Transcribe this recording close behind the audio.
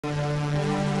Welcome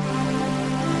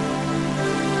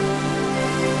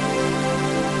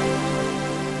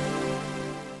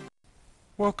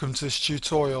to this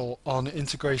tutorial on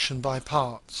integration by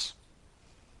parts.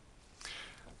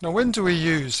 Now, when do we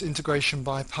use integration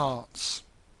by parts?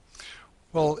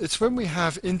 Well, it's when we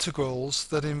have integrals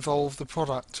that involve the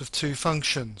product of two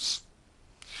functions.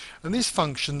 And these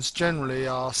functions generally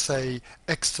are, say,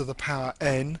 x to the power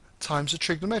n times a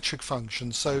trigonometric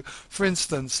function. So, for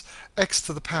instance, x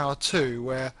to the power 2,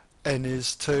 where n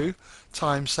is 2,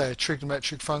 times, say, a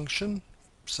trigonometric function,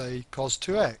 say cos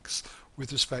 2x,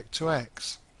 with respect to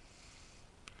x.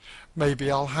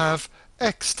 Maybe I'll have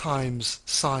x times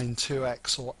sine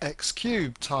 2x, or x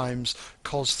cubed times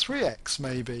cos 3x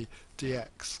maybe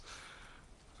dx.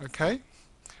 Okay?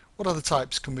 What other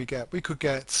types can we get? We could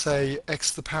get, say,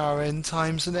 x to the power n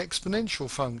times an exponential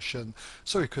function.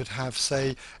 So we could have,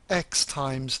 say, x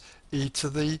times e to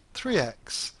the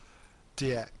 3x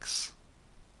dx.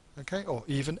 Okay? Or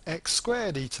even x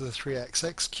squared e to the 3x,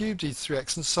 x cubed e to the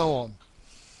 3x, and so on.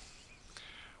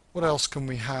 What else can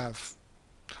we have?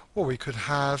 Well, we could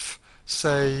have,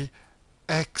 say,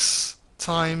 x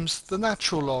times the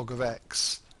natural log of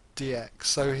x dx.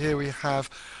 So here we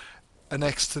have an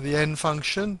x to the n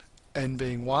function, n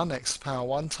being 1, x to the power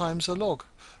 1 times a log,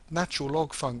 natural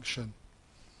log function.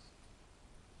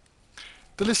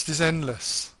 The list is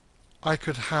endless. I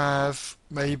could have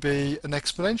maybe an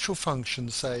exponential function,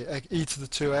 say e to the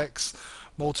 2x,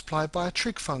 multiplied by a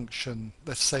trig function,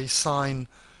 let's say sine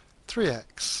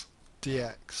 3x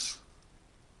dx.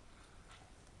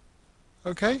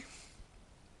 Okay?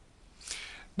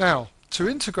 Now, to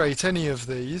integrate any of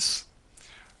these,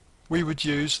 we would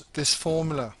use this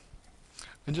formula.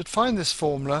 And you'd find this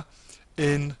formula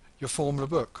in your formula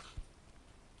book.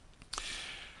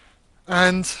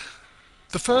 And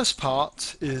the first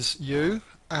part is u,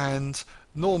 and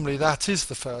normally that is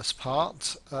the first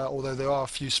part, although there are a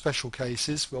few special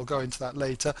cases, we'll go into that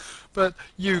later, but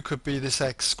u could be this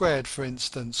x squared, for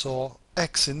instance, or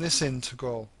x in this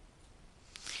integral.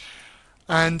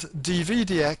 And dv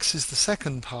dx is the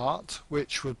second part,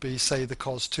 which would be, say, the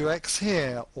cos 2x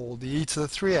here, or the e to the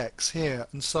 3x here,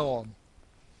 and so on.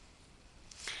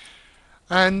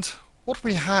 And what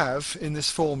we have in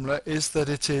this formula is that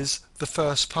it is the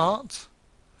first part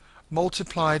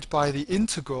multiplied by the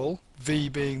integral, v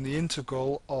being the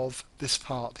integral of this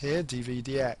part here, dv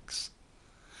dx.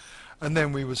 And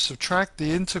then we would subtract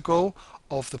the integral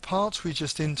of the part we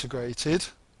just integrated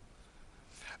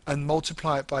and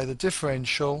multiply it by the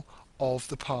differential of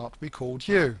the part we called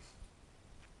u.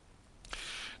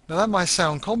 Now that might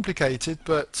sound complicated,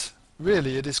 but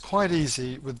really it is quite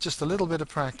easy with just a little bit of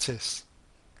practice.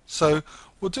 So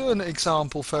we'll do an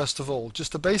example first of all,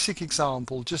 just a basic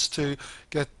example just to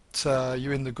get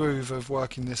you in the groove of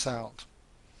working this out.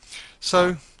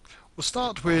 So we'll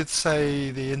start with,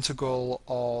 say, the integral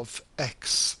of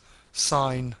x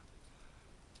sine,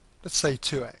 let's say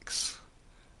 2x,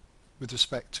 with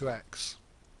respect to x.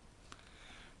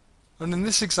 And in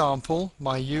this example,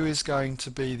 my u is going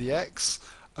to be the x,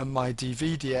 and my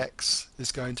dv dx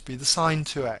is going to be the sine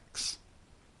 2x.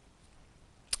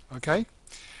 Okay?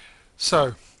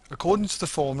 So, according to the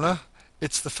formula,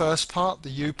 it's the first part, the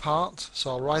u part,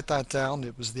 so I'll write that down,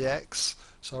 it was the x,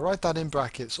 so I'll write that in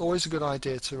brackets. Always a good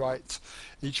idea to write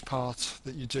each part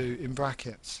that you do in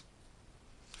brackets.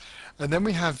 And then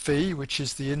we have v, which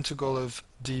is the integral of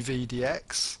dv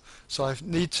dx, so I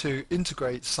need to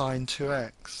integrate sine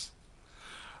 2x.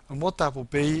 And what that will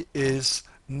be is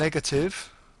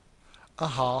negative a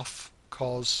half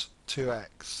cos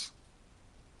 2x.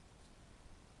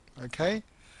 Okay?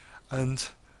 And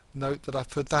note that I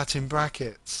put that in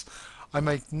brackets. I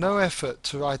make no effort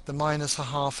to write the minus a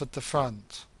half at the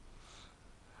front.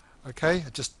 Okay? I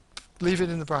just leave it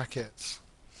in the brackets.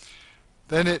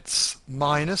 Then it's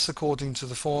minus, according to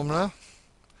the formula,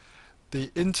 the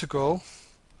integral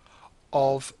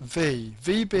of v.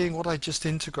 v being what I just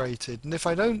integrated. And if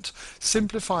I don't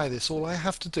simplify this, all I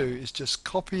have to do is just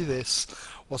copy this,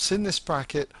 what's in this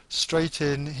bracket, straight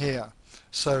in here.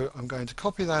 So I'm going to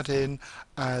copy that in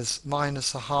as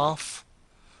minus a half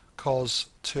cos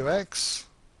 2x.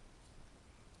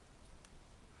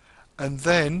 And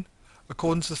then,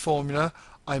 according to the formula,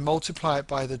 I multiply it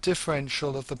by the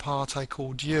differential of the part I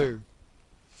called u.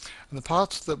 And the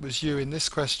part that was u in this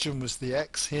question was the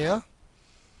x here.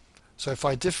 So if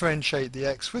I differentiate the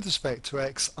x with respect to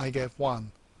x, I get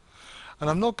 1. And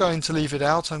I'm not going to leave it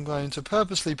out, I'm going to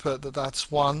purposely put that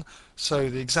that's 1 so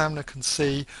the examiner can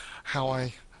see how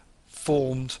I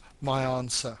formed my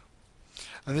answer.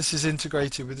 And this is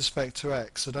integrated with respect to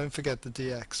x, so don't forget the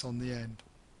dx on the end.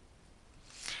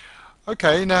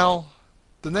 Okay, now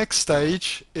the next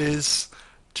stage is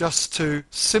just to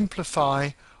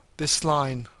simplify this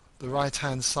line, the right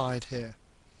hand side here.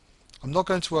 I'm not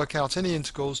going to work out any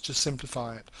integrals, just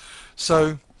simplify it.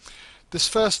 So this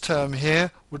first term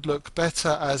here would look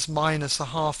better as minus a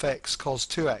half x cos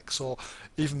 2x, or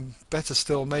even better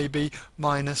still maybe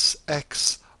minus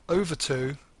x over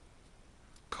 2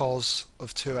 cos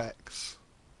of 2x.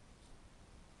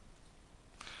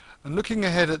 And looking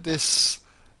ahead at this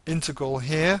integral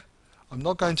here, I'm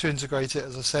not going to integrate it,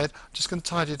 as I said, I'm just going to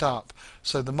tidy it up.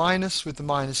 So the minus with the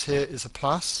minus here is a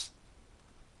plus,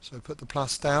 so put the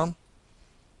plus down.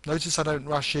 Notice I don't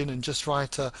rush in and just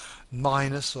write a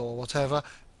minus or whatever.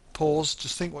 Pause,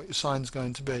 just think what your sign is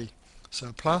going to be.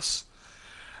 So plus.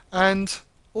 And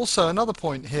also another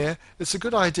point here, it's a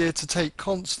good idea to take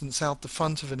constants out the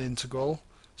front of an integral.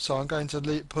 So I'm going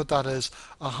to put that as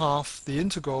a half the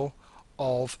integral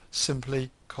of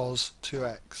simply cos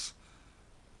 2x.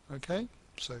 Okay,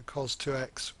 so cos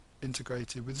 2x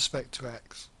integrated with respect to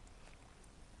x.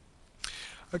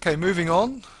 Okay, moving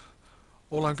on.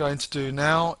 All I'm going to do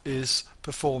now is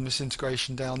perform this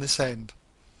integration down this end.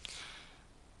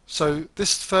 So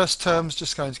this first term is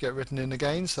just going to get written in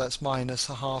again, so that's minus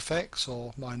a half x,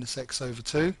 or minus x over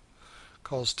 2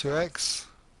 cos 2x,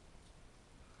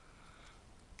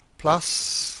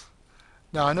 plus,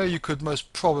 now I know you could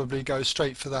most probably go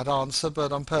straight for that answer,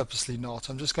 but I'm purposely not.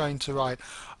 I'm just going to write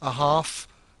a half,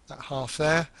 that half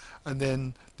there, and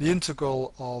then the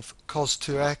integral of cos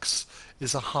 2x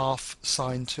is a half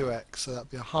sine 2x, so that'd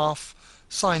be a half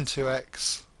sine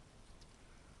 2x,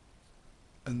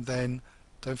 and then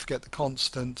don't forget the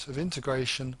constant of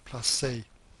integration plus c.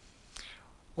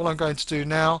 All I'm going to do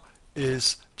now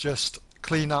is just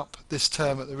clean up this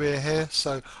term at the rear here,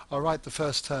 so I'll write the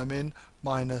first term in,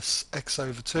 minus x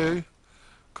over 2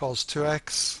 cos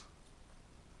 2x,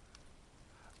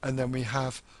 and then we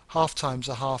have half times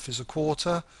a half is a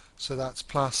quarter, so that's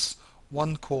plus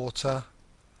 1/4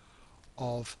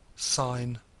 of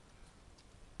sine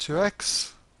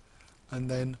 2x, and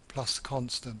then plus the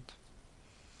constant.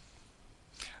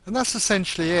 And that's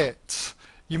essentially it.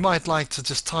 You might like to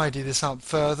just tidy this up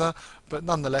further, but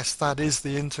nonetheless that is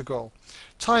the integral.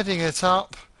 Tidying it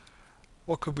up,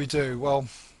 what could we do? Well,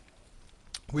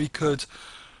 we could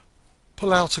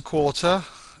pull out a quarter,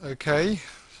 okay,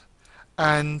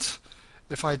 and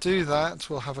if I do that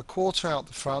we'll have a quarter out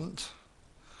the front.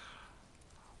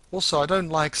 Also, I don't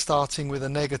like starting with a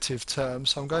negative term,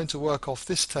 so I'm going to work off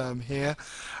this term here,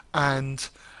 and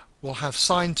we'll have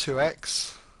sine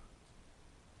 2x,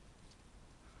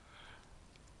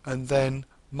 and then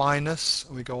minus,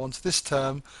 and we go on to this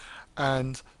term,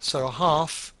 and so a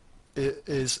half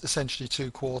is essentially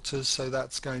 2/4, so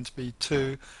that's going to be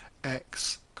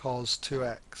 2x cos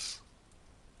 2x.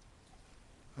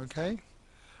 Okay,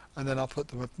 and then I'll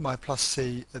put my plus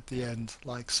c at the end,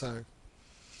 like so.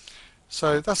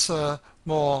 So that's a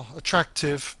more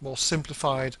attractive, more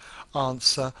simplified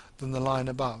answer than the line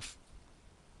above.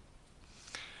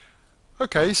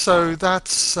 Okay, so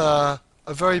that's a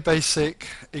very basic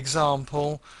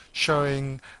example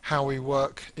showing how we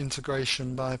work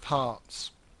integration by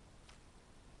parts.